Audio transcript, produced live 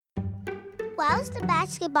Why was the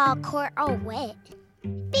basketball court all wet?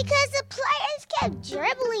 Because the players kept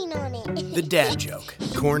dribbling on it. The dad joke.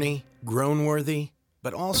 Corny, groan-worthy,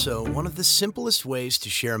 but also one of the simplest ways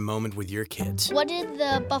to share a moment with your kids. What did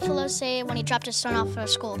the buffalo say when he dropped his son off for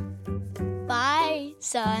school? Bye,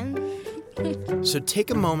 son. So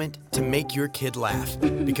take a moment to make your kid laugh,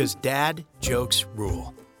 because dad jokes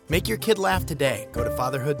rule. Make your kid laugh today. Go to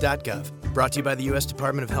fatherhood.gov. Brought to you by the U.S.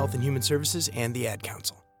 Department of Health and Human Services and the Ad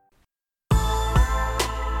Council.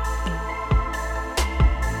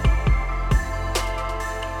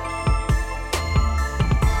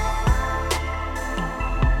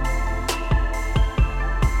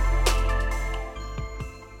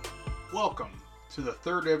 Welcome to the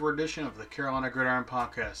third ever edition of the Carolina Gridiron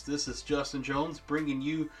Podcast. This is Justin Jones bringing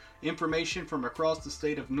you information from across the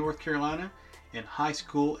state of North Carolina in high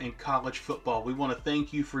school and college football. We want to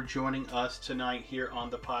thank you for joining us tonight here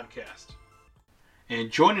on the podcast.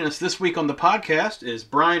 And joining us this week on the podcast is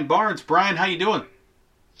Brian Barnes. Brian, how you doing?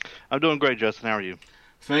 I'm doing great, Justin. How are you?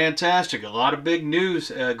 Fantastic. A lot of big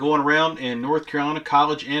news going around in North Carolina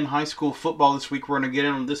college and high school football this week. We're going to get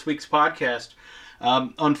in on this week's podcast.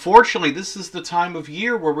 Unfortunately, this is the time of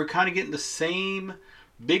year where we're kind of getting the same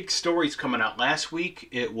big stories coming out. Last week,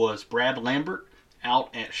 it was Brad Lambert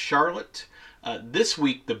out at Charlotte. This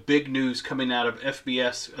week, the big news coming out of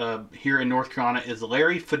FBS here in North Carolina is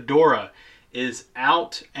Larry Fedora is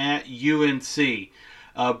out at UNC.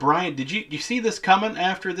 Brian, did you see this coming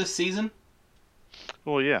after this season?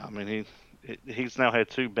 Well, yeah. I mean, he's now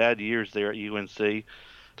had two bad years there at UNC.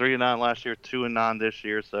 3-9 last year, 2-9 this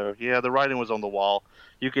year. So, yeah, the writing was on the wall.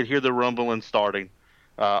 You could hear the rumbling starting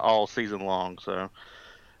all season long. So,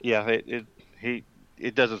 yeah,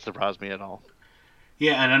 it doesn't surprise me at all.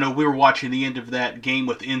 Yeah, and I know we were watching the end of that game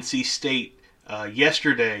with NC State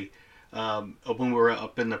yesterday when we were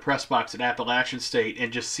up in the press box at Appalachian State,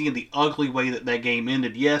 and just seeing the ugly way that game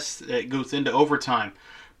ended. Yes, it goes into overtime,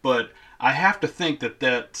 but I have to think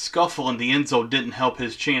that scuffle in the end zone didn't help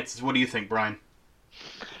his chances. What do you think, Brian?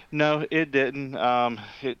 No, it didn't.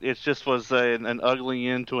 It just was an ugly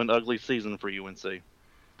end to an ugly season for UNC.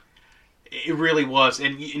 It really was,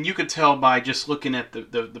 and you could tell by just looking at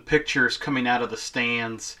the pictures coming out of the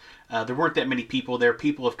stands. There weren't that many people there.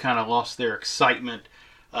 People have kind of lost their excitement,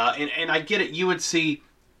 and I get it. UNC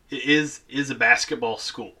is a basketball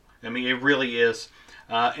school. I mean, it really is,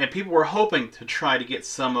 and people were hoping to try to get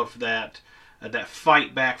some of that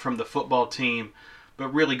fight back from the football team.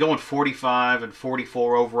 But really, going 45 and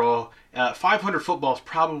 44 overall, 500 football is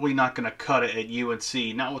probably not going to cut it at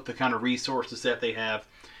UNC, not with the kind of resources that they have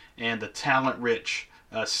and the talent-rich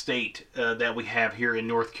state that we have here in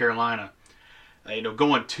North Carolina.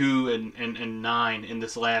 Going 2-9 in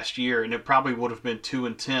this last year, and it probably would have been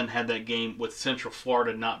 2-10 had that game with Central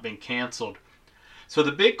Florida not been canceled. So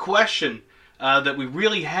the big question that we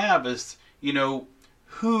really have is,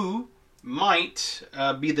 who might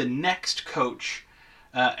be the next coach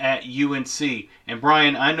at UNC. And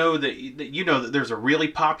Brian, I know that you know that there's a really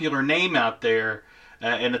popular name out there,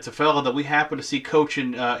 and it's a fellow that we happened to see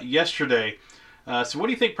coaching yesterday. So what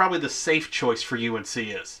do you think probably the safe choice for UNC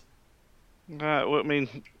is? Well, I mean,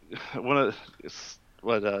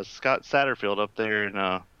 Scott Satterfield up there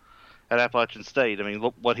at Appalachian State. I mean,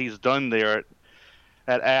 look what he's done there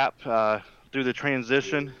at App through the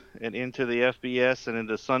transition and into the FBS and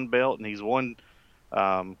into Sun Belt, and he's won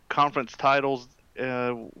conference titles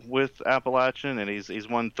with Appalachian, and he's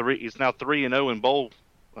won 3. He's now 3-0 in bowl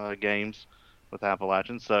games with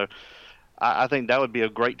Appalachian. So I think that would be a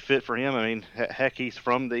great fit for him. I mean, heck, he's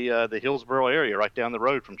from the Hillsborough area, right down the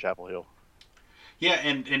road from Chapel Hill. Yeah,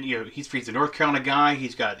 and he's a North Carolina guy.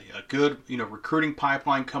 He's got a good recruiting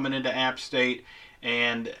pipeline coming into App State,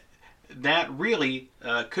 and that really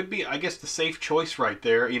could be, I guess, the safe choice right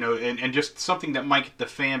there. And just something that might get the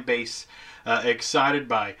fan base excited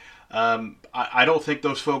by. I don't think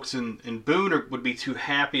those folks in Boone would be too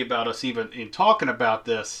happy about us even in talking about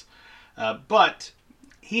this, but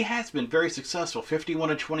he has been very successful,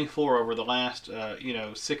 51-24 over the last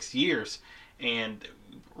 6 years, and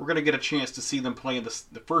we're going to get a chance to see them play in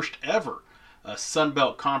the first ever Sun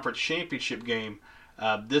Belt Conference Championship game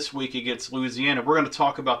this week against Louisiana. We're going to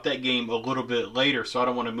talk about that game a little bit later, so I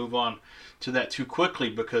don't want to move on to that too quickly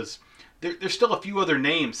because there's still a few other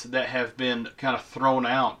names that have been kind of thrown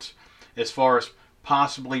out as far as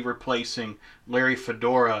possibly replacing Larry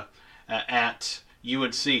Fedora at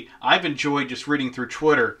UNC. I've enjoyed just reading through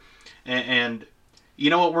Twitter, and you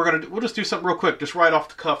know what we'll just do something real quick, just right off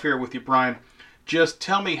the cuff here with you, Brian. Just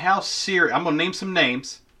tell me how serious. I'm going to name some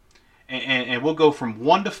names, and we'll go from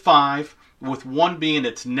 1 to 5, with 1 being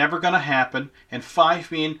it's never going to happen, and 5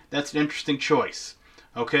 being that's an interesting choice.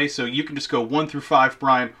 Okay, so you can just go 1 through 5,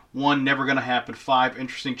 Brian. 1, never going to happen. 5,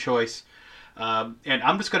 interesting choice. And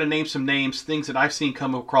I'm just going to name some names, things that I've seen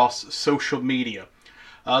come across social media.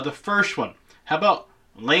 The first one, how about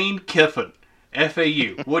Lane Kiffin,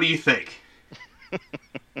 FAU? What do you think?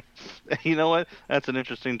 You know what? That's an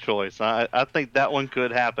interesting choice. I think that one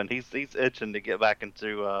could happen. He's itching to get back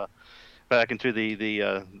into the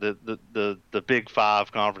Big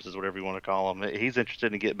Five conferences, whatever you want to call them. He's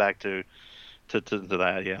interested in getting back to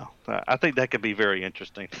that. Yeah, I think that could be very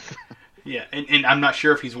interesting. Yeah, and I'm not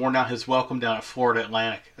sure if he's worn out his welcome down at Florida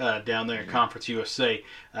Atlantic, down there in Conference USA.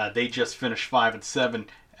 They just finished 5-7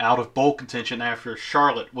 out of bowl contention after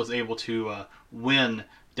Charlotte was able to win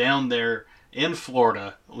down there in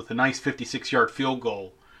Florida with a nice 56-yard field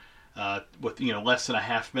goal with less than a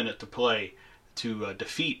half minute to play to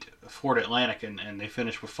defeat Florida Atlantic, and they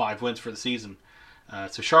finished with 5 wins for the season.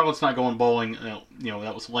 So Charlotte's not going bowling.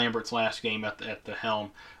 That was Lambert's last game at the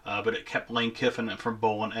helm, but it kept Lane Kiffin from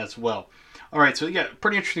bowling as well. All right, so yeah,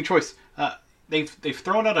 pretty interesting choice. They've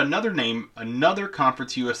thrown out another name, another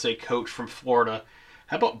Conference USA coach from Florida.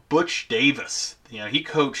 How about Butch Davis? He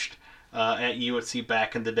coached at UNC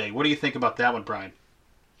back in the day. What do you think about that one, Brian?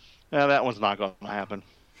 Yeah, that one's not going to happen.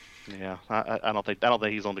 Yeah, I don't think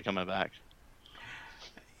he's going to be coming back.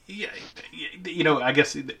 Yeah, I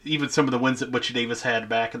guess even some of the wins that Butch Davis had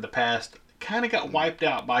back in the past kind of got wiped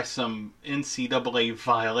out by some NCAA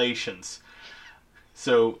violations.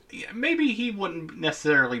 So maybe he wouldn't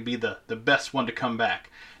necessarily be the best one to come back.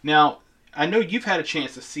 Now, I know you've had a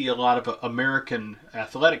chance to see a lot of American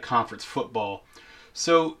Athletic Conference football.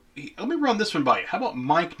 So let me run this one by you. How about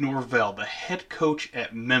Mike Norvell, the head coach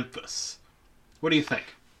at Memphis? What do you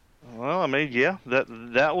think? Well, I mean, yeah,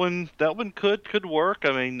 that one could work.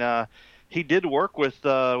 I mean, he did work with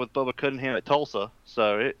Bubba Cunningham at Tulsa,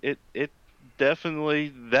 so it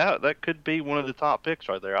definitely that could be one of the top picks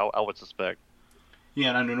right there. I would suspect. Yeah,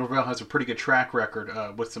 and I know Norvell has a pretty good track record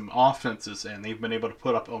with some offenses, and they've been able to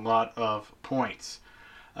put up a lot of points.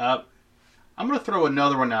 I'm going to throw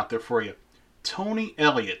another one out there for you. Tony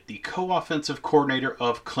Elliott, the co-offensive coordinator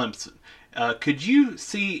of Clemson. Could you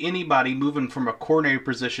see anybody moving from a coordinator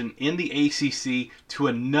position in the ACC to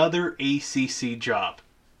another ACC job?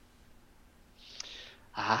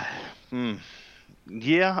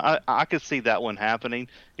 Yeah, I could see that one happening.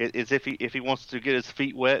 It's if he wants to get his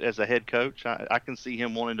feet wet as a head coach, I can see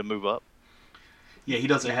him wanting to move up. Yeah, he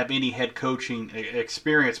doesn't have any head coaching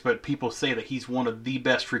experience, but people say that he's one of the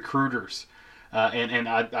best recruiters. And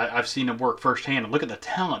I've seen him work firsthand. And look at the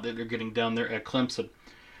talent that they're getting down there at Clemson.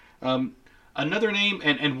 Another name,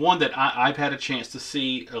 and one that I've had a chance to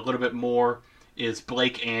see a little bit more, is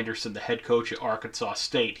Blake Anderson, the head coach at Arkansas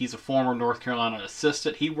State. He's a former North Carolina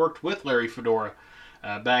assistant. He worked with Larry Fedora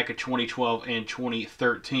back in 2012 and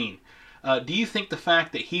 2013. Do you think the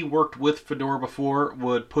fact that he worked with Fedora before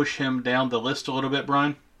would push him down the list a little bit,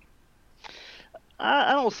 Brian?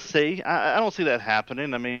 I don't see that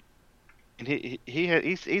happening. I mean,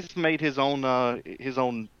 he's made his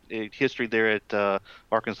own history there at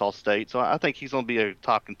Arkansas State, so I think he's going to be a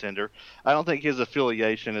top contender. I don't think his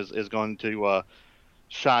affiliation is going to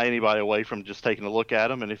shy anybody away from just taking a look at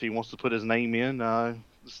him, and if he wants to put his name in,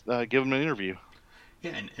 give him an interview.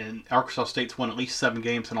 Yeah, and Arkansas State's won at least 7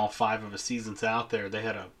 games in all 5 of his seasons out there. They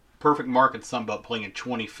had a perfect mark in Sunbelt playing in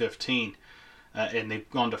 2015, and they've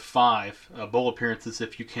gone to 5 bowl appearances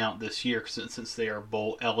if you count this year since they are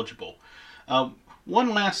bowl eligible.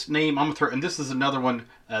 One last name I'm going to throw, and this is another one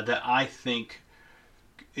that I think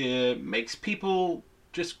makes people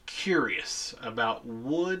just curious about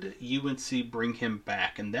would UNC bring him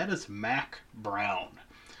back, and that is Mack Brown.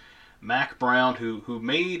 Mack Brown, who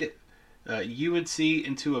made UNC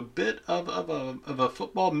into a bit of a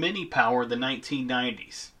football mini power in the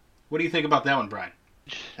 1990s. What do you think about that one, Brian?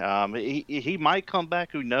 He might come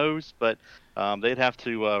back, who knows, but they'd have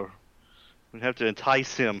to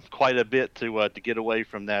entice him quite a bit to get away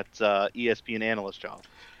from that ESPN analyst job.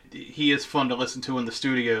 He is fun to listen to in the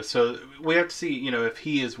studio, so we have to see, if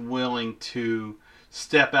he is willing to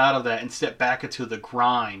step out of that and step back into the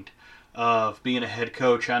grind of being a head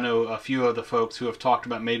coach. I know a few of the folks who have talked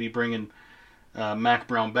about maybe bringing Mack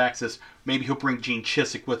Brown back. Says maybe he'll bring Gene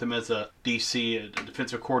Chizik with him as a DC, a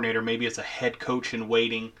defensive coordinator, maybe as a head coach in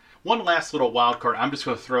waiting. One last little wild card I'm just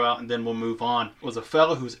going to throw out and then we'll move on was a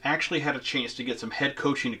fellow who's actually had a chance to get some head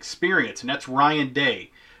coaching experience, and that's Ryan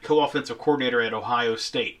Day, co-offensive coordinator at Ohio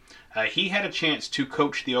State. He had a chance to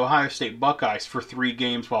coach the Ohio State Buckeyes for 3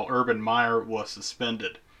 games while Urban Meyer was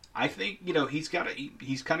suspended. I think, he's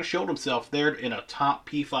kind of showed himself there in a top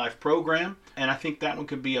P5 program, and I think that one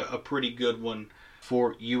could be a pretty good one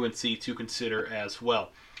for UNC to consider as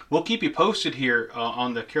well. We'll keep you posted here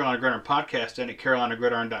on the Carolina Gridiron podcast and at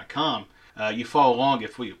carolinagridiron.com. You follow along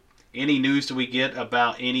if any news that we get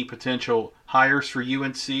about any potential hires for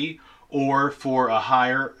UNC or for a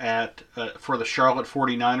hire for the Charlotte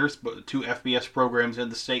 49ers, 2 FBS programs in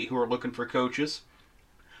the state who are looking for coaches.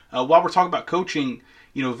 While we're talking about coaching,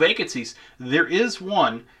 vacancies, there is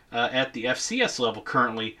one at the FCS level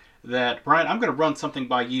currently that, Brian, I'm going to run something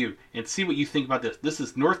by you and see what you think about this. This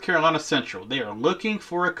is North Carolina Central. They are looking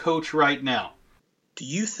for a coach right now. Do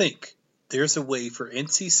you think there's a way for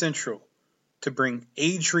NC Central to bring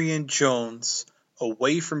Adrian Jones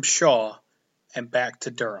away from Shaw and back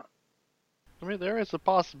to Durham? I mean, there is a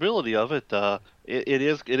possibility of it. It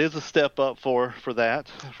is a step up for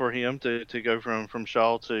him to go from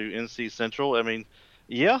Shaw to NC Central. I mean,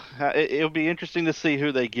 yeah, it'll be interesting to see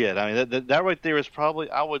who they get. I mean, that right there is probably,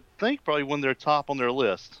 I would think, probably one of their top on their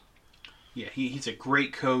list. Yeah, he's a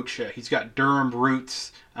great coach. He's got Durham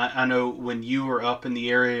roots. I know when you were up in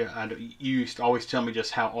the area, you used to always tell me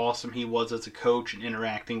just how awesome he was as a coach and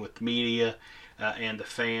interacting with the media and the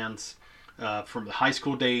fans. From the high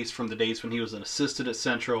school days, from the days when he was an assistant at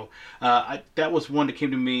Central. That was one that came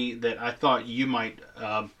to me that I thought you might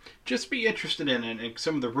just be interested in, and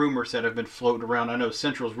some of the rumors that have been floating around. I know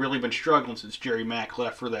Central's really been struggling since Jerry Mack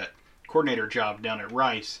left for that coordinator job down at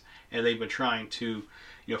Rice, and they've been trying to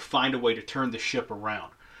find a way to turn the ship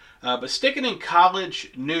around. But sticking in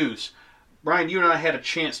college news, Brian, you and I had a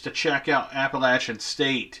chance to check out Appalachian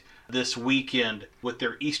State this weekend with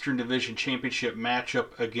their Eastern Division Championship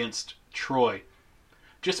matchup against Troy.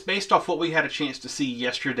 Just based off what we had a chance to see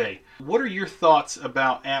yesterday, what are your thoughts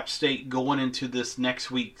about App State going into this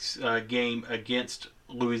next week's game against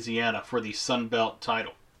Louisiana for the Sun Belt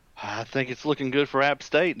title? I think it's looking good for App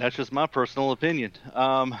State. That's just my personal opinion.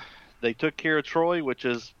 They took care of Troy, which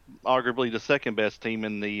is arguably the second best team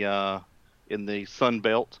in the Sun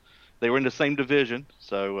Belt. They were in the same division,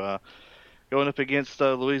 so going up against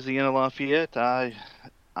Louisiana Lafayette,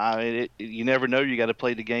 you never know. You got to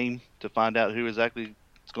play the game to find out who exactly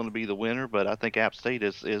is going to be the winner. But I think App State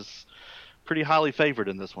is pretty highly favored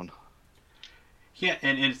in this one. Yeah,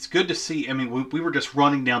 and it's good to see. I mean, we were just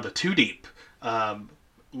running down the two deep,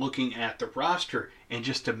 looking at the roster, and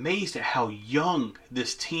just amazed at how young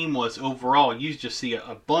this team was overall. You just see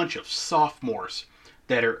a bunch of sophomores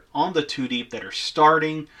that are on the two deep that are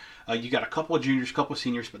starting. You got a couple of juniors, a couple of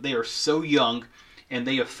seniors, but they are so young, and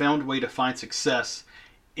they have found a way to find success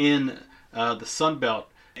in the Sun Belt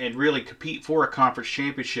and really compete for a conference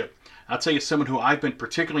championship. I'll tell you, someone who I've been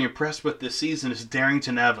particularly impressed with this season is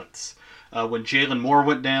Darrington Evans. When Jalen Moore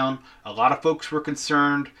went down, a lot of folks were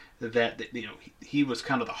concerned that he was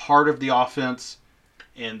kind of the heart of the offense,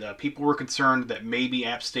 and people were concerned that maybe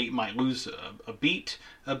App State might lose a bit.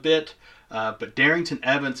 But Darrington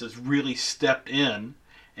Evans has really stepped in,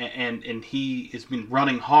 and he has been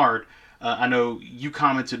running hard. I know you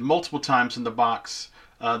commented multiple times in the box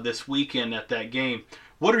this weekend at that game.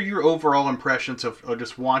 What are your overall impressions of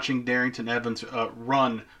just watching Darrington Evans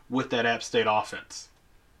run with that App State offense?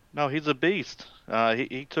 No, he's a beast.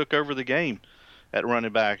 He took over the game at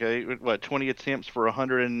running back. 20 attempts for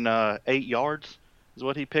 108 yards is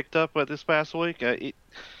what he picked up this past week.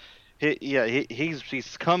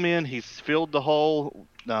 He's come in. He's filled the hole.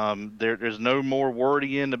 There's no more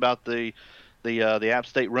worrying about the App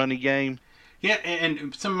State running game. Yeah,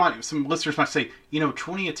 and some listeners might say,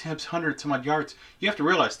 20 attempts, 100 some odd yards. You have to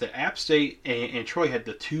realize that App State and Troy had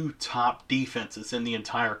the two top defenses in the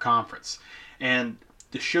entire conference. And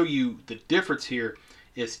to show you the difference here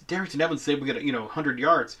is Darrington Evans was able to get 100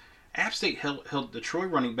 yards. App State held the Troy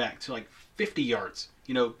running back to like 50 yards.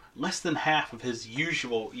 Less than half of his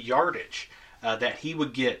usual yardage that he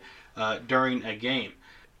would get during a game.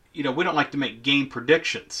 We don't like to make game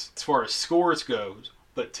predictions as far as scores goes.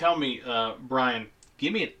 But tell me, Brian,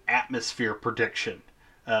 give me an atmosphere prediction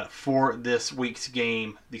for this week's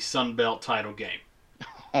game, the Sun Belt title game.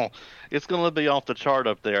 Oh, it's going to be off the chart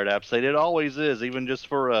up there at App State. It always is, even just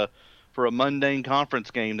for a mundane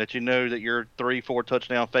conference game that that you're 3-4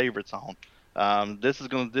 touchdown favorites on. This is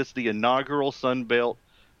the inaugural Sun Belt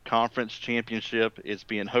Conference Championship. It's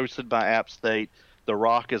being hosted by App State. The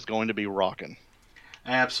Rock is going to be rocking.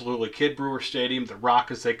 Absolutely, Kid Brewer Stadium, the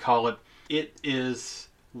Rock as they call it. It is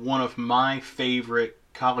one of my favorite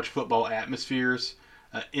college football atmospheres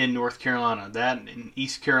in North Carolina. That in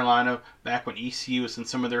East Carolina, back when ECU was in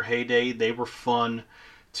some of their heyday, they were fun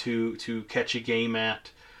to catch a game at.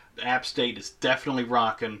 App State is definitely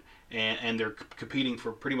rocking, and they're competing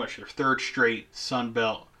for pretty much their third straight Sun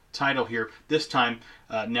Belt title here. This time,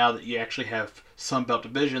 now that you actually have Sun Belt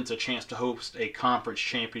divisions, a chance to host a conference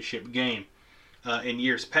championship game. In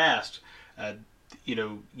years past,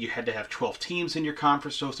 you had to have 12 teams in your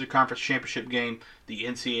conference to host a conference championship game. The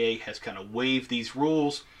NCAA has kind of waived these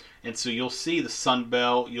rules. And so you'll see the Sun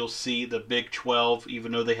Belt, you'll see the Big 12,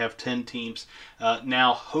 even though they have 10 teams,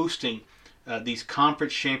 now hosting these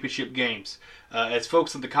conference championship games. As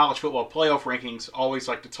folks in the college football playoff rankings always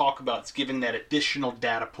like to talk about, it's giving that additional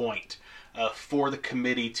data point for the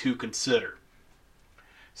committee to consider.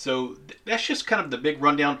 So that's just kind of the big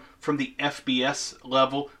rundown from the FBS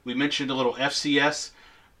level. We mentioned a little FCS,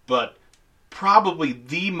 but probably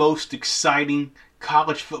the most exciting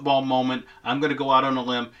college football moment I'm going to go out on a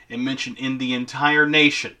limb and mention in the entire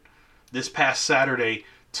nation this past Saturday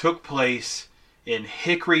took place in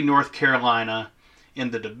Hickory, North Carolina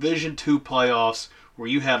in the Division II playoffs, where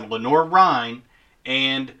you had Lenoir-Rhyne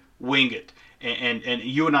and Wingate. And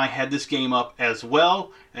you and I had this game up as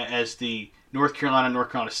well as the North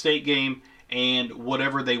Carolina State game and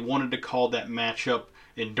whatever they wanted to call that matchup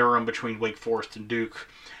in Durham between Wake Forest and Duke.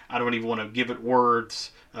 I don't even want to give it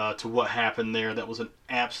words to what happened there. That was an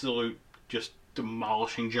absolute, just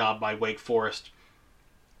demolishing job by Wake Forest.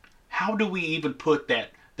 How do we even put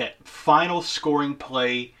that final scoring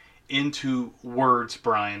play into words,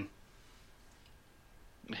 Brian?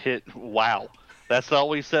 Wow. That's all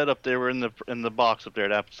we said up there in the box up there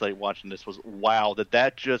at Appalachian State watching this was, wow,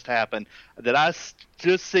 that just happened. Did I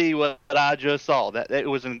just see what I just saw? That it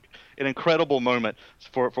was an incredible moment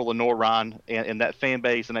for Lenoir-Rhyne and that fan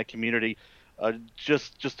base and that community.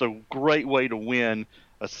 Just a great way to win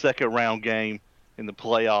a second round game in the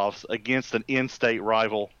playoffs against an in-state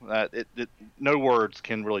rival. No words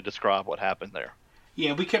can really describe what happened there.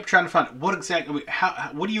 Yeah, we kept trying to find what exactly.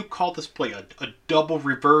 What do you call this play? A double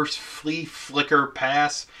reverse flea flicker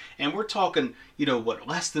pass, and we're talking,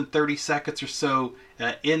 less than 30 seconds or so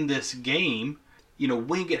in this game.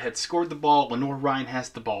 Wingate had scored the ball. Lenoir-Rhyne has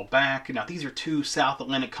the ball back. Now these are two South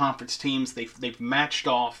Atlantic Conference teams. They've matched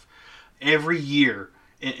off every year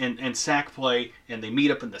in SAC play, and they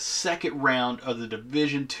meet up in the second round of the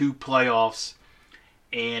Division II playoffs,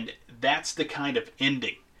 and that's the kind of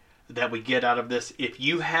ending that we get out of this. If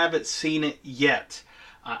you haven't seen it yet,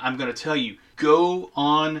 I'm going to tell you, go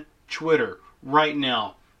on Twitter right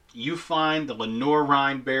now. You find the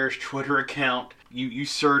Lenoir-Rhyne Bears Twitter account. You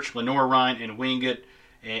search Lenoir-Rhyne and Wingate.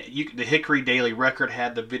 And the Hickory Daily Record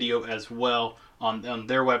had the video as well on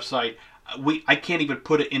their website. I can't even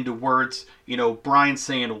put it into words. Brian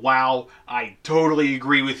saying, wow, I totally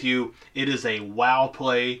agree with you. It is a wow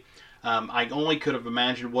play. I only could have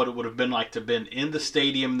imagined what it would have been like to have been in the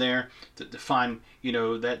stadium there, to find,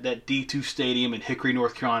 that D2 stadium in Hickory,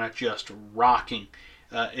 North Carolina, just rocking.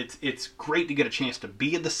 It's great to get a chance to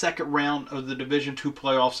be in the second round of the Division II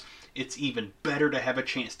playoffs. It's even better to have a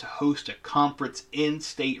chance to host a conference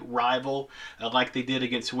in-state rival like they did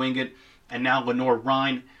against Wingate. And now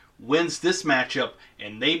Lenoir-Rhyne wins this matchup,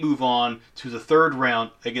 and they move on to the third round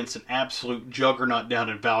against an absolute juggernaut down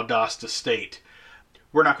in Valdosta State.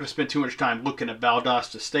 We're not going to spend too much time looking at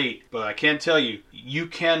Valdosta State, but I can tell you, you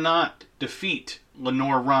cannot defeat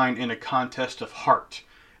Lenoir-Rhyne in a contest of heart.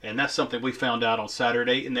 And that's something we found out on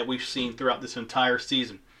Saturday and that we've seen throughout this entire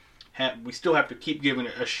season. We still have to keep giving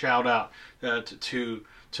a shout out to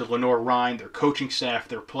Lenoir-Rhyne, their coaching staff,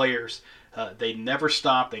 their players. They never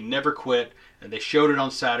stopped, they never quit, and they showed it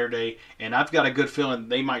on Saturday. And I've got a good feeling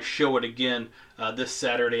they might show it again this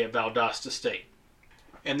Saturday at Valdosta State.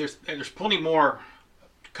 And there's plenty more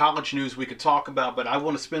college news we could talk about, but I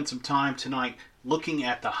want to spend some time tonight looking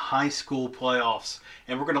at the high school playoffs.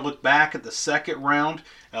 And we're going to look back at the second round.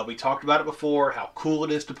 We talked about it before, how cool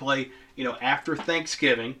it is to play, after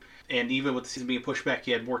Thanksgiving. And even with the season being pushed back,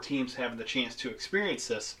 you had more teams having the chance to experience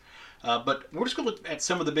this. But we're just going to look at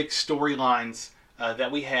some of the big storylines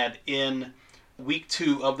that we had in week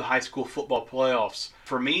 2 of the high school football playoffs.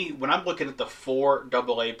 For me, when I'm looking at the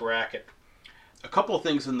 4AA bracket, a couple of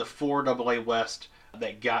things in the 4AA West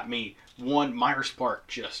that got me. One, Myers Park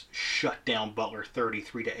just shut down Butler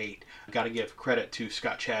 33-8. Got to give credit to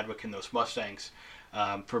Scott Chadwick and those Mustangs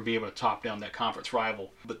for being able to top down that conference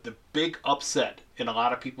rival. But the big upset in a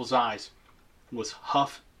lot of people's eyes was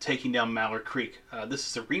Huff taking down Mallard Creek. This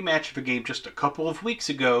is a rematch of a game just a couple of weeks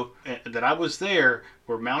ago that I was there,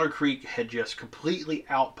 where Mallard Creek had just completely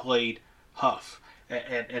outplayed Huff.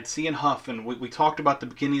 And seeing Huff, and we talked about the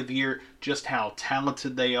beginning of the year, just how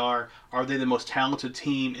talented they are. Are they the most talented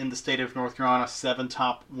team in the state of North Carolina? 7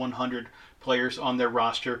 top 100 players on their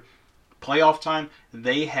roster. Playoff time,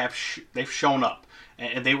 they've shown up,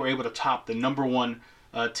 and they were able to top the number 1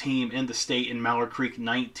 team in the state in Mallard Creek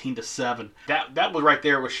 19-7. That was right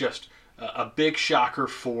there was just a big shocker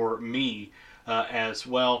for me as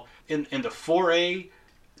well. In the 4A,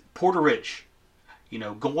 Porter Ridge,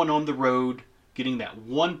 going on the road, getting that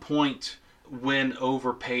 1 point win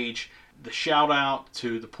over Page. The shout out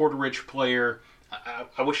to the Porter-Ridge player.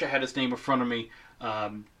 I wish I had his name in front of me,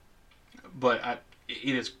 but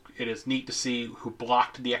it is neat to see who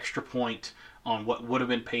blocked the extra point on what would have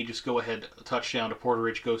been Page's go-ahead touchdown to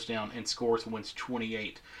Porter-Ridge, goes down and scores and wins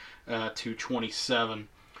 28-27.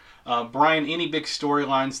 Brian, any big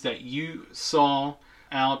storylines that you saw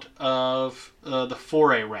out of the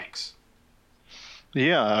 4A ranks?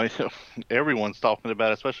 Yeah, everyone's talking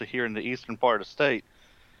about it, especially here in the eastern part of the state.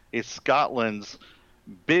 It's Scotland's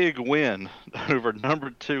big win over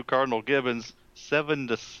number 2 Cardinal Gibbons,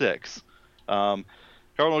 7-6.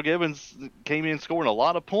 Cardinal Gibbons came in scoring a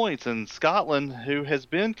lot of points, and Scotland, who has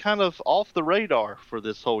been kind of off the radar for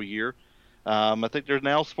this whole year, I think they're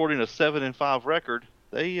now sporting a 7-5 record.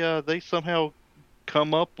 They somehow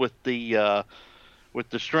come up with the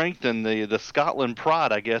strength and the Scotland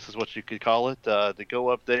pride, I guess is what you could call it, to go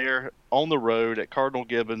up there on the road at Cardinal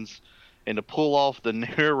Gibbons and to pull off the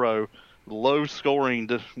narrow, low-scoring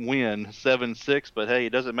win, 7-6. But hey,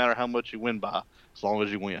 it doesn't matter how much you win by, as long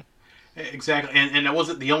as you win. Exactly, and that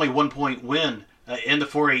wasn't the only 1 point win in the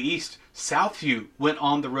 4A East. Southview went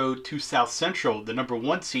on the road to South Central, the number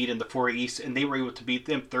 1 seed in the 4A East, and they were able to beat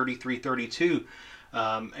them 33-32.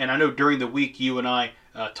 And I know during the week you and I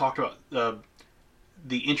talked about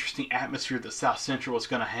the interesting atmosphere that South Central was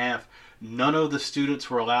going to have. None of the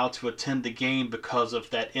students were allowed to attend the game because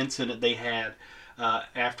of that incident they had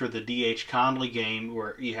after the D.H. Conley game,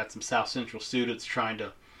 where you had some South Central students trying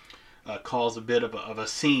to cause a bit of a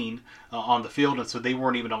scene on the field, and so they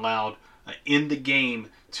weren't even allowed in the game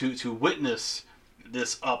to witness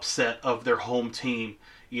this upset of their home team.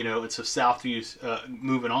 And so Southview's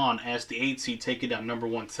moving on as the 8 seed, taking down number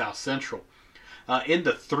 1 South Central. In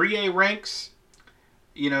the 3A ranks,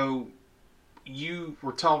 you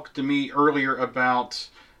were talking to me earlier about,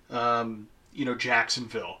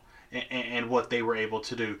 Jacksonville and what they were able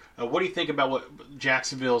to do. What do you think about what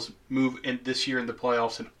Jacksonville's move in this year in the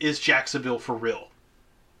playoffs, and is Jacksonville for real?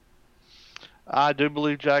 I do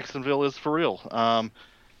believe Jacksonville is for real.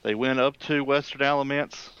 They went up to Western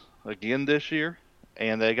Alamance again this year,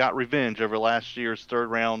 and they got revenge over last year's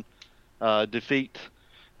third-round defeat.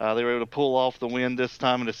 They were able to pull off the win this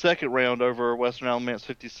time in the second round over Western Alamance,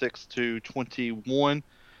 56-21.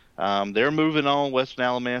 They're moving on. Western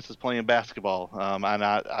Alamance is playing basketball, and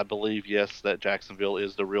I believe, yes, that Jacksonville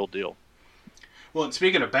is the real deal. Well, and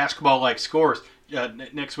speaking of basketball-like scores,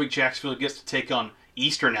 next week Jacksonville gets to take on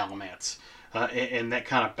Eastern Alamance, and that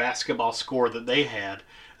kind of basketball score that they had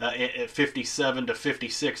at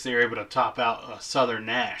 57-56, they were able to top out Southern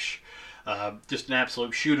Nash. Just an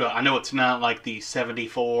absolute shootout. I know it's not like the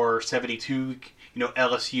 74-72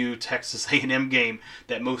 LSU Texas A&M game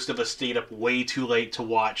that most of us stayed up way too late to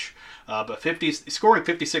watch, but scoring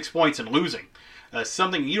 56 points and losing,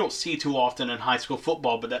 something you don't see too often in high school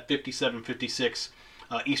football. But that 57-56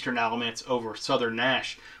 Eastern Alamance over Southern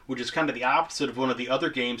Nash, which is kind of the opposite of one of the other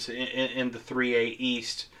games in the 3A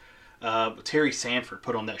East. Terry Sanford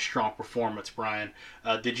put on that strong performance. Brian,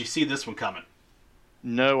 did you see this one coming?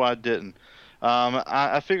 No, I didn't.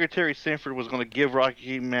 I figured Terry Sanford was going to give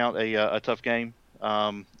Rocky Mount a tough game.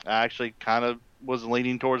 I actually kind of was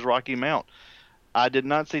leaning towards Rocky Mount. I did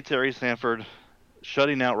not see Terry Sanford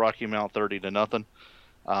shutting out Rocky Mount 30-0.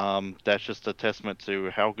 That's just a testament to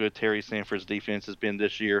how good Terry Sanford's defense has been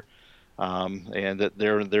this year, and that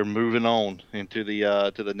they're moving on into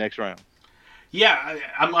the next round. Yeah,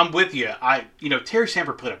 I'm with you. Terry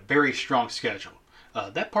Sanford played a very strong schedule.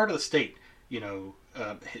 That part of the state,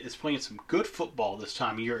 is playing some good football this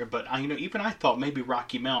time of year. But even I thought maybe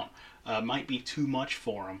Rocky Mount might be too much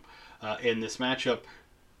for him in this matchup.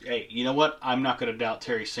 Hey, you know what? I'm not going to doubt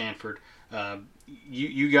Terry Sanford.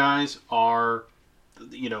 You guys are,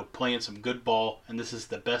 playing some good ball, and this is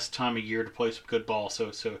the best time of year to play some good ball.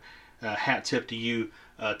 So hat tip to you,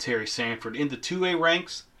 Terry Sanford. In the 2A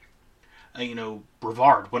ranks,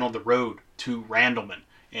 Brevard went on the road to Randleman,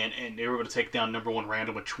 and they were able to take down number 1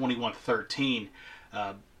 Randleman 21-13.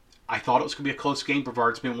 I thought it was going to be a close game.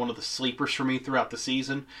 Brevard's been one of the sleepers for me throughout the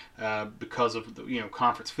season because of the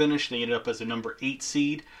conference finish. They ended up as a number 8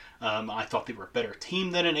 seed. I thought they were a better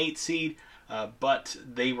team than an 8 seed, but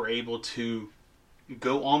they were able to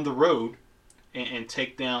go on the road and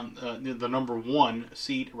take down the number 1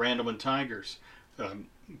 seed Randleman Tigers.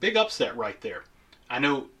 Big upset right there. I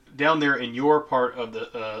know down there in your part of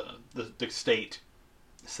the state,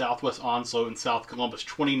 Southwest Onslow and South Columbus,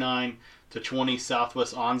 29-20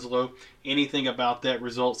 Southwest Onslow. Anything about that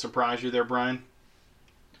result surprise you there, Brian?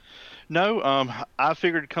 No, I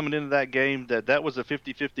figured coming into that game that was a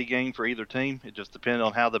 50-50 game for either team. It just depended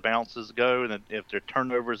on how the bounces go and if there are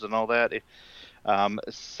turnovers and all that.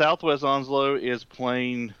 Southwest Onslow is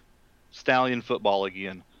playing Stallion football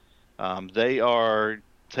again. They are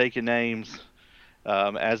taking names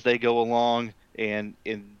as they go along, and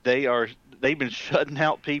they've been shutting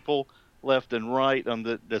out people left and right on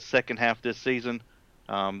the second half this season.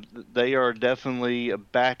 They are definitely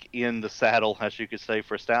back in the saddle, as you could say,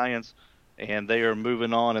 for Stallions, and they are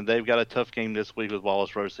moving on, and they've got a tough game this week with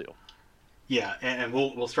Wallace Rosehill. Yeah, and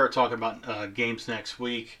we'll start talking about games next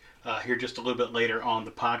week here just a little bit later on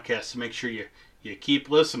the podcast, so make sure you keep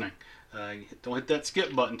listening. Don't hit that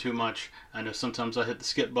skip button too much. I know sometimes I hit the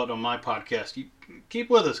skip button on my podcast. You keep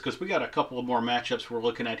with us because we got a couple of more matchups we're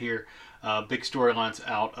looking at here. Big storylines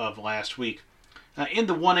out of last week. In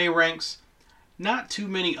the 1A ranks, not too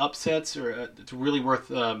many upsets or it's really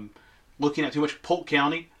worth looking at too much. Polk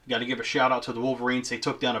County, got to give a shout out to the Wolverines. They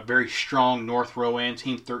took down a very strong North Rowan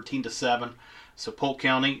team 13-7. So Polk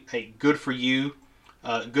County, hey, good for you.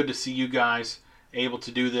 Good to see you guys able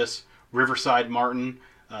to do this. Riverside Martin,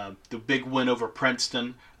 the big win over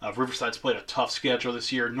Princeton. Riverside's played a tough schedule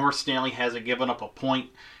this year. North Stanley hasn't given up a point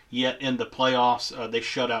yet in the playoffs. They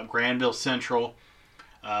shut out Granville Central.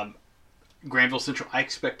 Granville Central, I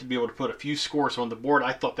expect to be able to put a few scores on the board.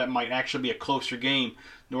 I thought that might actually be a closer game.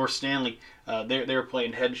 North Stanley, they're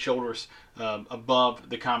playing head and shoulders above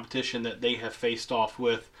the competition that they have faced off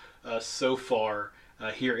with so far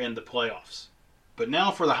here in the playoffs. But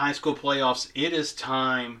now for the high school playoffs, it is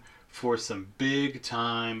time for some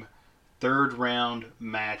big-time third-round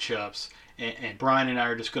matchups. And Brian and I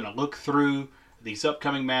are just going to look through these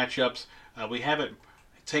upcoming matchups. We haven't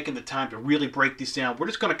taken the time to really break these down. We're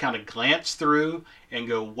just going to kind of glance through and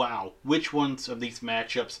go, wow, which ones of these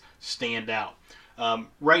matchups stand out?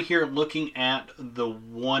 Right here, looking at the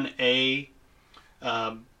 1A,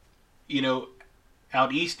 out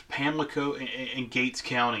east, Pamlico and Gates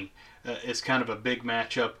County is kind of a big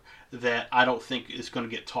matchup that I don't think is going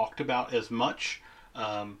to get talked about as much.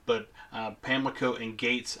 But Pamlico and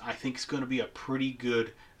Gates, I think, is going to be a pretty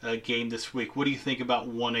good game this week. What do you think about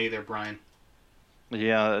 1A there, Brian?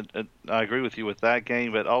 Yeah, I agree with you with that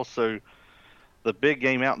game, but also the big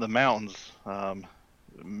game out in the mountains,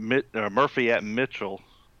 Murphy at Mitchell.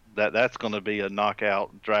 That's going to be a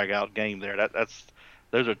knockout, drag-out game there.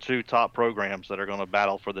 Those are two top programs that are going to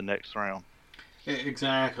battle for the next round.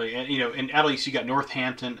 Exactly, and out east you got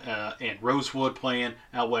Northampton and Rosewood playing.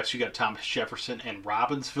 Out west you got Thomas Jefferson and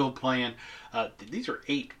Robbinsville playing. These are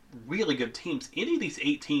 8 really good teams. Any of these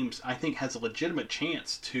 8 teams, I think, has a legitimate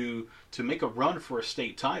chance to make a run for a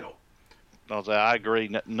state title. I agree.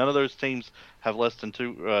 None of those teams have less than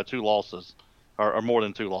two losses, or more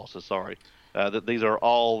than 2 losses. Sorry, these are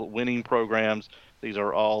all winning programs. These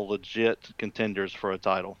are all legit contenders for a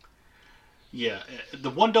title. Yeah,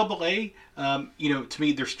 the 1AA, to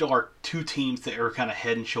me, there still are 2 teams that are kind of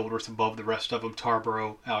head and shoulders above the rest of them,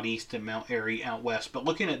 Tarboro out east and Mount Airy out west. But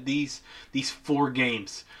looking at these 4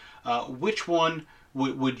 games, which one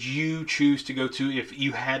would you choose to go to if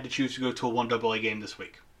you had to choose to go to a 1AA game this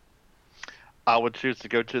week? I would choose to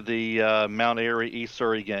go to the Mount Airy East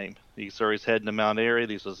Surrey game. East Surrey's heading to Mount Airy.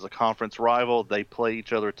 This is a conference rival. They play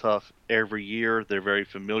each other tough every year. They're very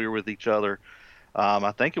familiar with each other.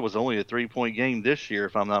 I think it was only a 3-point game this year,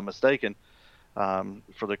 if I'm not mistaken,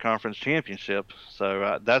 for the conference championship.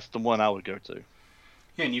 So that's the one I would go to.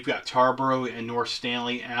 Yeah, and you've got Tarboro and North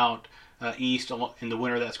Stanley out east in the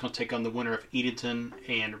winter. That's going to take on the winner of Edenton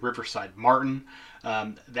and Riverside Martin.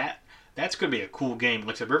 That's going to be a cool game.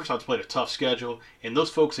 Like I said, Riverside's played a tough schedule, and those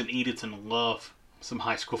folks in Edenton love some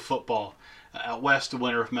high school football. Out west, the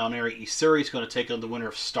winner of Mount Airy East Surrey is going to take on the winner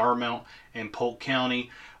of Starmount and Polk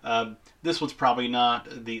County. This one's probably not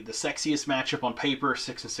the sexiest matchup on paper.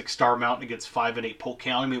 6-6 Starmount against 5-8 Polk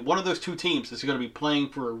County. I mean, one of those 2 teams is going to be playing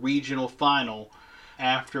for a regional final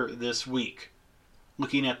after this week.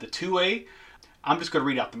 Looking at the 2A, I'm just going to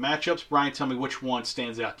read out the matchups. Brian, tell me which one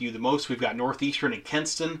stands out to you the most. We've got Northeastern and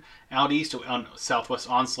Kinston out east, Southwest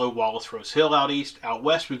Onslow, Wallace Rose Hill out east. Out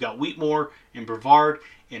west, we've got Wheatmore and Brevard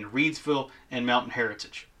and Reedsville and Mountain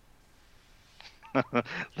Heritage.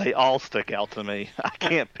 They all stick out to me. I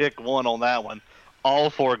can't pick one on that one. All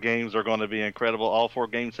 4 games are going to be incredible. All 4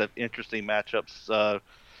 games have interesting matchups.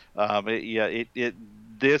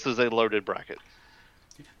 This is a loaded bracket.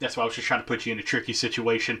 That's why I was just trying to put you in a tricky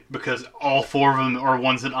situation, because all 4 of them are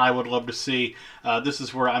ones that I would love to see. This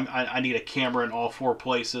is where I need a camera in all 4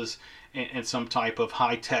 places and some type of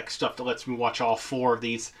high-tech stuff that lets me watch all 4 of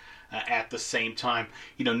these at the same time.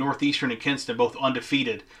 Northeastern and Kinston both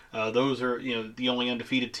undefeated. Those are the only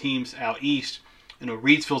undefeated teams out east.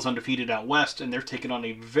 Reedsville's undefeated out west, and they're taking on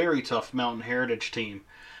a very tough Mountain Heritage team.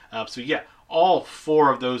 All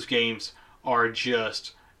 4 of those games are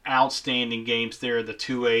just outstanding games there in the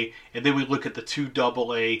 2A. And then we look at the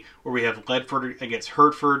 2AA, where we have Ledford against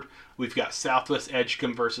Hertford. We've got Southwest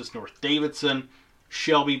Edgecombe versus North Davidson,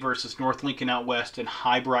 Shelby versus North Lincoln out west, and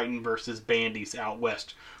High Brighton versus Bandy's out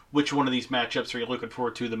west. Which one of these matchups are you looking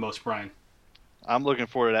forward to the most, Brian? I'm looking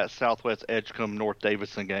forward to that Southwest Edgecombe North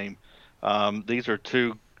Davidson game. These are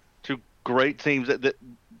two great teams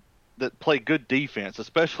that play good defense,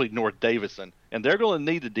 especially North Davidson, and they're going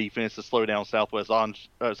to need the defense to slow down Southwest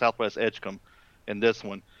Edgecombe in this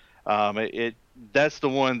one. That's the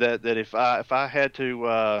one that if I had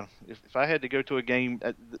to go to a game,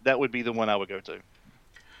 that would be the one I would go to.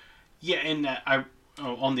 Yeah, and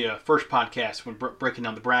on the first podcast when breaking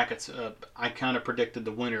down the brackets, I kind of predicted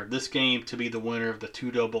the winner of this game to be the winner of the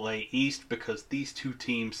 2AA East, because these two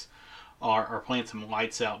teams are playing some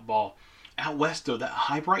lights out ball. Out west, though, that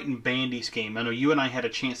High Brighton Bandy's game, I know you and I had a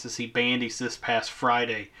chance to see Bandy's this past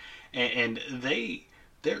Friday, and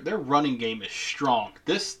their running game is strong.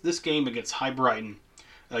 This game against High Brighton,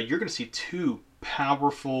 you're going to see two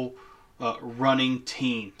powerful running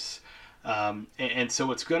teams. And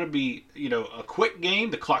so it's going to be, a quick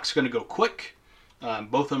game. The clock's going to go quick.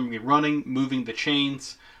 Both of them will be running, moving the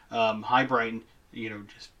chains. High Brighton,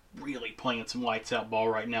 just really playing some lights out ball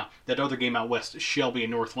right now. That other game out west, Shelby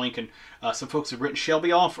and North Lincoln. Some folks have written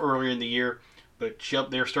Shelby off earlier in the year, but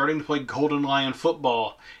they're starting to play Golden Lion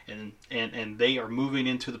football, and they are moving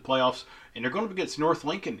into the playoffs. And they're going to be against North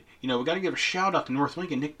Lincoln. We got to give a shout out to North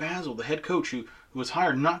Lincoln. Nick Basil, the head coach, who was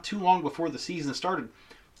hired not too long before the season started,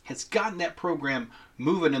 has gotten that program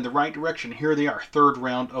moving in the right direction. Here they are, third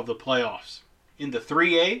round of the playoffs. In the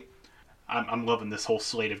 3A, I'm loving this whole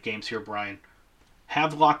slate of games here, Brian.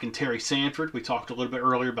 Havelock and Terry Sanford. We talked a little bit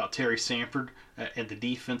earlier about Terry Sanford and the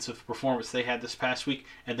defensive performance they had this past week.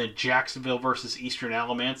 And then Jacksonville versus Eastern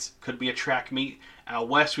Alamance. Could be a track meet. Out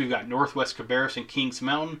west, we've got Northwest Cabarrus and Kings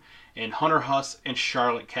Mountain, and Hunter Huss and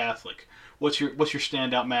Charlotte Catholic. What's your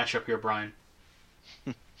standout matchup here, Brian?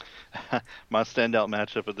 My standout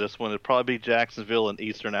matchup of this one would probably be Jacksonville and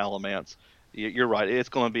Eastern Alamance. You're right. It's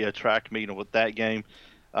going to be a track meeting with that game.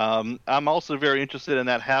 I'm also very interested in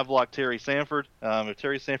that Havelock Terry Sanford. If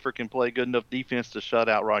Terry Sanford can play good enough defense to shut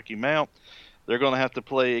out Rocky Mount, they're going to have to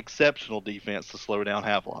play exceptional defense to slow down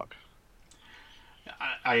Havelock.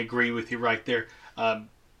 I agree with you right there.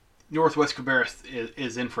 Northwest Cabarrus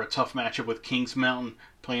is in for a tough matchup with Kings Mountain,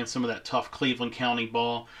 playing some of that tough Cleveland County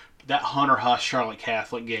ball. That Hunter Huss Charlotte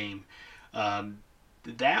Catholic game,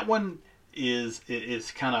 that one is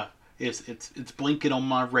kind of it's blinking on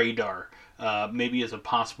my radar. Maybe as a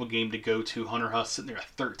possible game to go to. Hunter Huss sitting there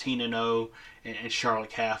at 13-0, and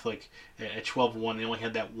Charlotte Catholic at 12-1. They only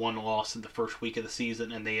had that one loss in the first week of the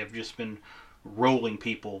season, and they have just been rolling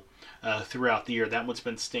people throughout the year. That one's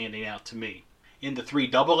been standing out to me. In the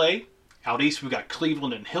 3AA, out east we've got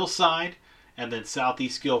Cleveland and Hillside, and then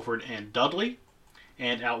southeast Guilford and Dudley.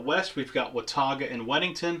 And out west, we've got Watauga and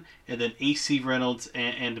Weddington, and then A.C. Reynolds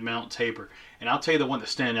and Mount Tabor. And I'll tell you the one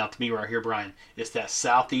that's standing out to me right here, Brian, is that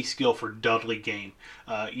Southeast Guilford-Dudley game.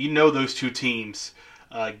 Those two teams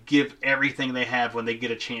give everything they have when they get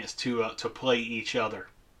a chance to play each other.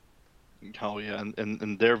 Oh, yeah,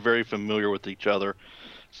 and they're very familiar with each other.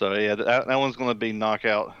 So, yeah, that one's going to be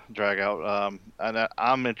knockout, drag-out. And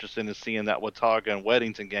I'm interested in seeing that Watauga and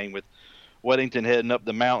Weddington game with Weddington heading up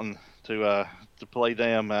the mountain to play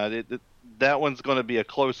them. That one's going to be a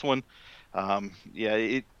close one. And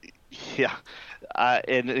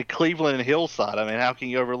Cleveland and Hillside. I mean, how can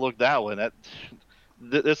you overlook that one?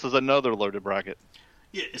 This is another loaded bracket.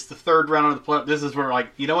 Yeah, it's the third round of the playoff. This is where,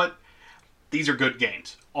 you know what? These are good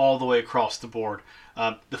games all the way across the board.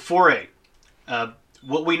 The 4A.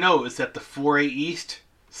 What we know is that the 4A East,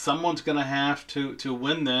 someone's going to have to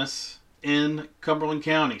win this in Cumberland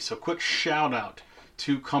County. So quick shout out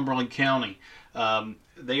to Cumberland County.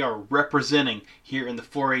 They are representing here in the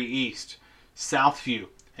 4A East. Southview,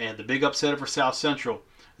 and the big upset for South Central,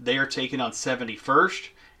 they are taking on 71st,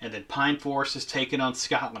 and then Pine Forest is taking on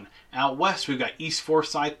Scotland. Out west, we've got East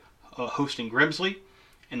Forsyth hosting Grimsley,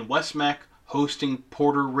 and West Mac hosting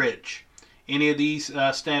Porter Ridge. Any of these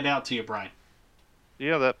stand out to you, Brian?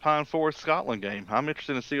 Yeah, that Pine Forest Scotland game. I'm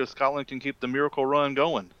interested to see if Scotland can keep the miracle run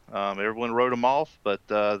going. Everyone wrote them off, but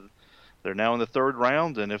they're now in the third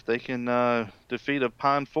round, and if they can defeat a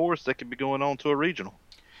Pine Forest, they could be going on to a regional.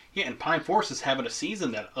 Yeah, and Pine Forest is having a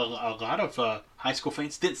season that a lot of high school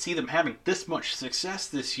fans didn't see them having this much success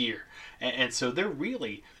this year. And so they're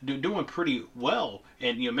really doing pretty well.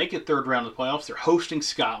 And, make it third round of the playoffs. They're hosting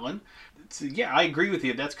Scotland. So, yeah, I agree with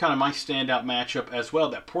you. That's kind of my standout matchup as well.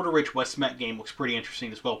 That Porter Ridge-West Mac game looks pretty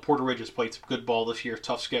interesting as well. Porter Ridge has played some good ball this year.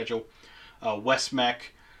 Tough schedule. West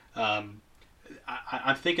Mac,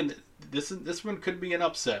 I'm thinking that this one could be an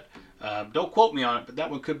upset. Don't quote me on it, but that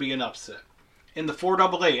one could be an upset. In the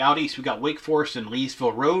 4AA out east, we got Wake Forest and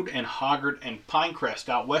Leesville Road, and Hoggard and Pinecrest.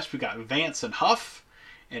 Out west, we got Vance and Huff,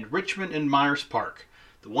 and Richmond and Myers Park.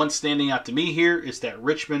 The one standing out to me here is that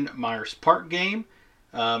Richmond-Myers Park game.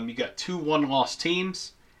 You got 2 one-loss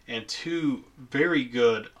teams and 2 very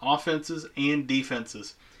good offenses and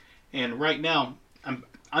defenses. And right now,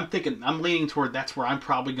 I'm thinking, I'm leaning toward that's where I'm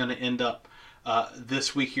probably going to end up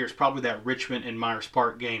this week here. It's probably that Richmond and Myers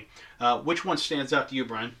Park game. Which one stands out to you,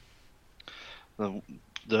 Brian?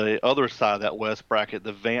 The other side of that West bracket,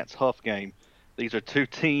 the Vance-Huff game. These are 2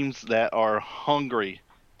 teams that are hungry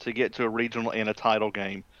to get to a regional and a title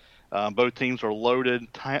game. Both teams are loaded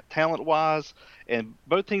talent-wise, and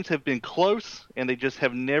both teams have been close, and they just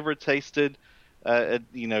have never tasted, the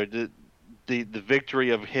victory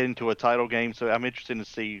of heading to a title game. So I'm interested to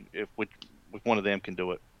see if which one of them can do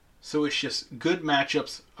it. So it's just good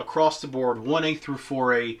matchups across the board, 1A through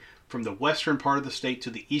 4A, from the western part of the state to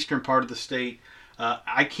the eastern part of the state.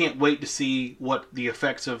 I can't wait to see what the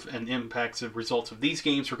effects of and impacts of results of these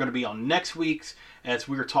games are going to be on next week's as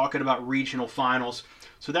we are talking about regional finals.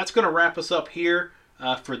 So that's going to wrap us up here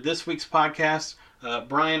for this week's podcast.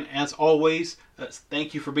 Brian, as always,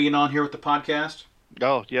 thank you for being on here with the podcast.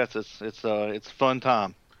 Oh, yes, it's a fun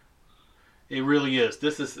time. It really is.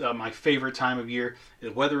 This is my favorite time of year.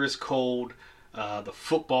 The weather is cold. The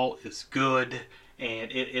football is good.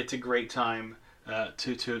 And it's a great time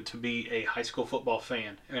to be a high school football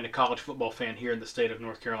fan and a college football fan here in the state of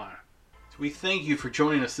North Carolina. So we thank you for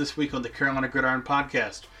joining us this week on the Carolina Gridiron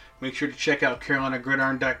Podcast. Make sure to check out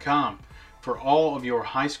carolinagridiron.com for all of your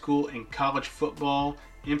high school and college football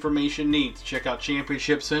information needs. Check out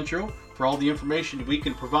Championship Central for all the information we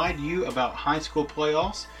can provide you about high school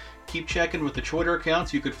playoffs. Keep checking with the Twitter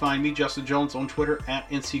accounts. You could find me, Justin Jones, on Twitter at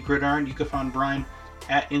NCGridiron. You can find Brian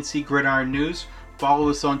at NCGridiron News. Follow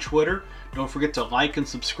us on Twitter. Don't forget to like and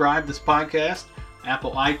subscribe this podcast.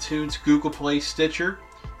 Apple iTunes, Google Play, Stitcher.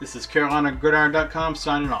 This is CarolinaGridiron.com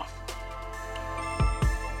signing off.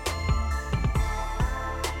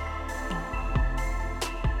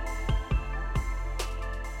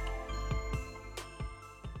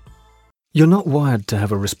 You're not wired to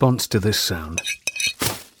have a response to this sound.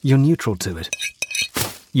 You're neutral to it.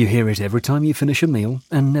 You hear it every time you finish a meal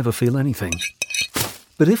and never feel anything.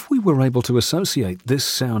 But if we were able to associate this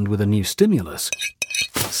sound with a new stimulus,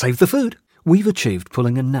 save the food, we've achieved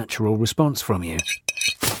pulling a natural response from you.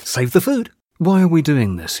 Save the food. Why are we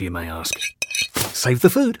doing this, you may ask? Save the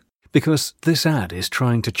food. Because this ad is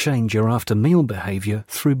trying to change your after-meal behavior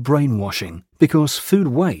through brainwashing. Because food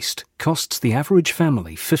waste costs the average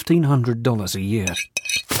family $1,500 a year.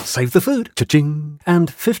 Save the food. Cha-ching. And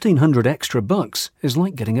 $1,500 extra bucks is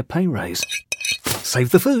like getting a pay raise.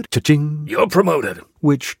 Save the food. Cha-ching. You're promoted.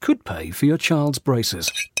 Which could pay for your child's braces.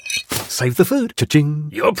 Save the food.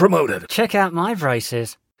 Cha-ching. You're promoted. Check out my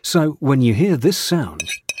braces. So when you hear this sound,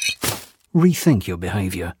 rethink your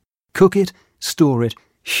behavior. Cook it, store it,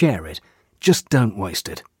 share it. Just don't waste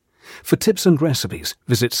it. For tips and recipes,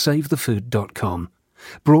 visit SaveTheFood.com.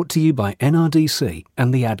 Brought to you by NRDC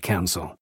and the Ad Council.